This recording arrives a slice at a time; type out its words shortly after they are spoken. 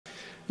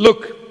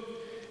Look,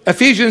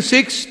 Ephesians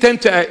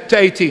 6:10 to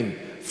 18.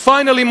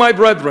 Finally, my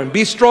brethren,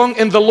 be strong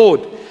in the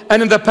Lord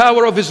and in the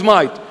power of his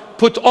might.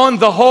 Put on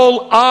the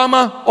whole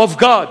armor of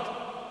God.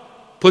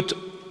 Put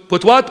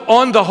what?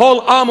 On the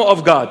whole armor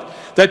of God,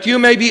 that you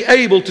may be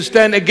able to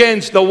stand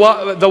against the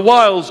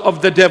wiles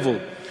of the devil.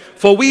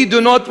 For we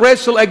do not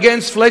wrestle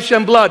against flesh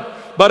and blood,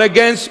 but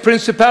against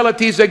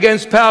principalities,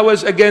 against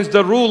powers, against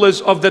the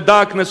rulers of the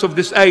darkness of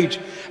this age,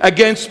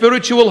 against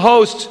spiritual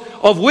hosts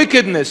of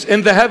wickedness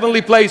in the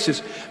heavenly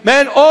places.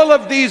 Man, all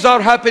of these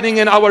are happening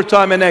in our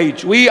time and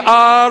age. We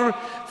are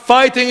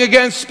fighting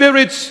against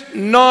spirits,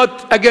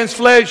 not against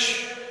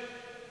flesh.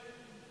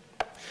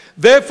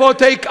 Therefore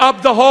take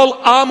up the whole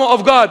armor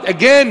of God,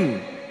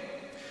 again,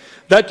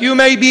 that you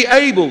may be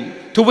able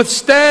to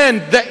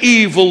withstand the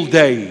evil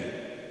day.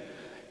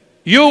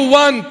 You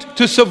want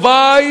to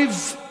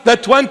survive the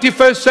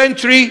 21st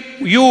century,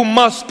 you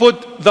must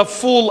put the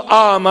full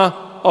armor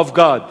of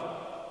God.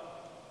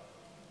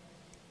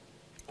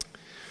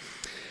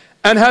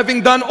 And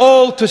having done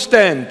all to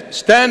stand,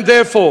 stand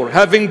therefore,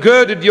 having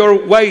girded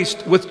your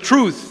waist with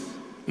truth,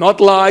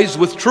 not lies,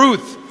 with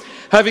truth,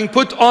 having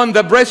put on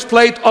the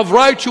breastplate of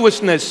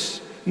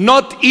righteousness,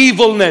 not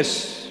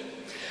evilness,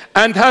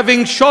 and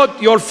having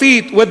shod your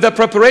feet with the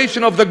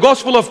preparation of the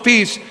gospel of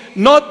peace,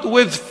 not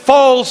with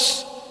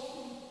false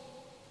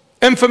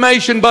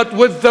information, but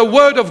with the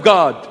word of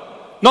God,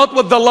 not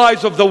with the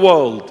lies of the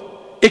world.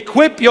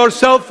 Equip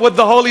yourself with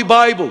the Holy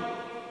Bible.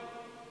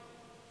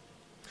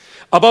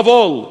 Above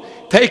all,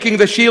 taking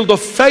the shield of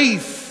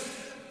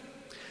faith,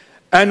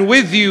 and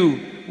with you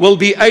will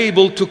be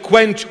able to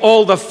quench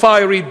all the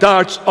fiery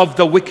darts of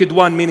the wicked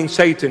one, meaning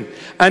Satan,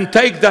 and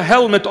take the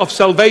helmet of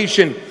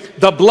salvation,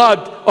 the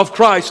blood of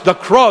Christ. The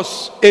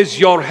cross is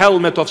your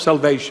helmet of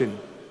salvation.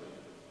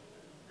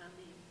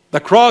 The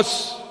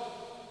cross.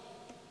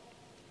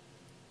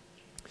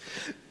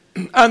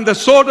 And the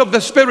sword of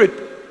the Spirit,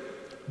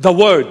 the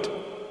Word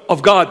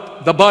of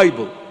God, the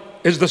Bible,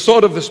 is the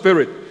sword of the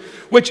Spirit,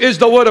 which is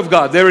the Word of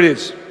God. There it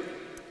is.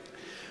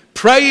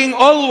 Praying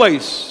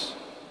always.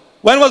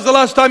 When was the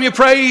last time you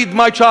prayed,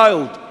 my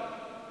child?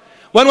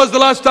 When was the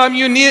last time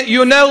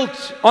you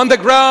knelt on the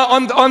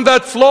ground, on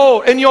that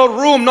floor in your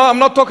room? No, I'm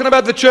not talking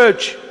about the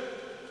church.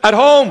 At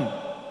home.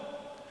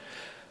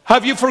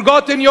 Have you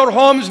forgotten your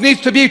homes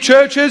needs to be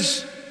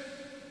churches?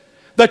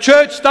 The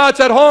church starts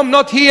at home,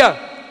 not here.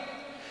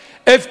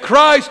 If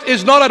Christ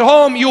is not at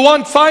home, you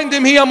won't find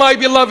him here, my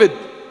beloved.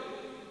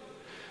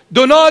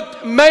 Do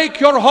not make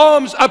your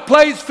homes a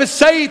place for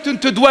Satan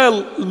to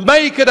dwell.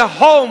 Make it a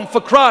home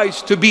for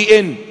Christ to be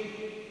in.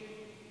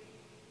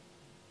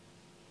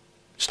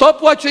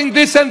 Stop watching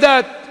this and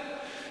that.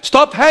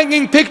 Stop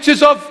hanging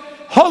pictures of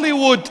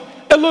Hollywood,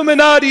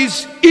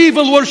 Illuminati's,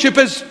 evil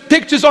worshippers,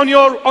 pictures on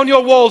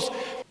your walls.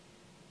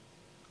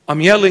 I'm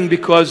yelling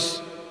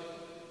because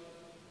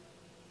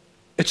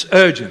it's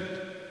urgent.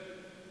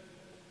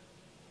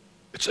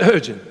 It's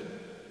urgent.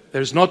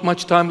 There's not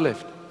much time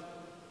left.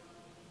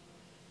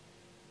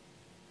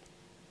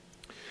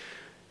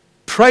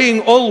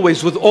 Praying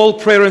always with all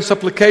prayer and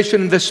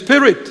supplication in the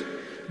Spirit,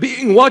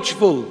 being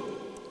watchful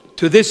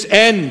to this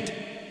end,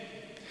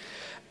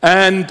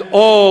 and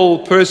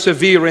all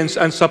perseverance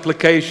and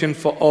supplication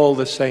for all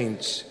the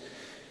saints.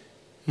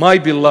 My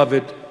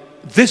beloved,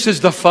 this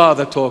is the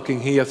Father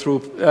talking here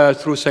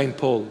through St.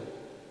 Paul.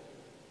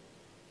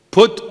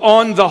 Put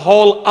on the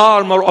whole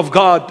armor of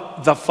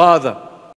God, the Father.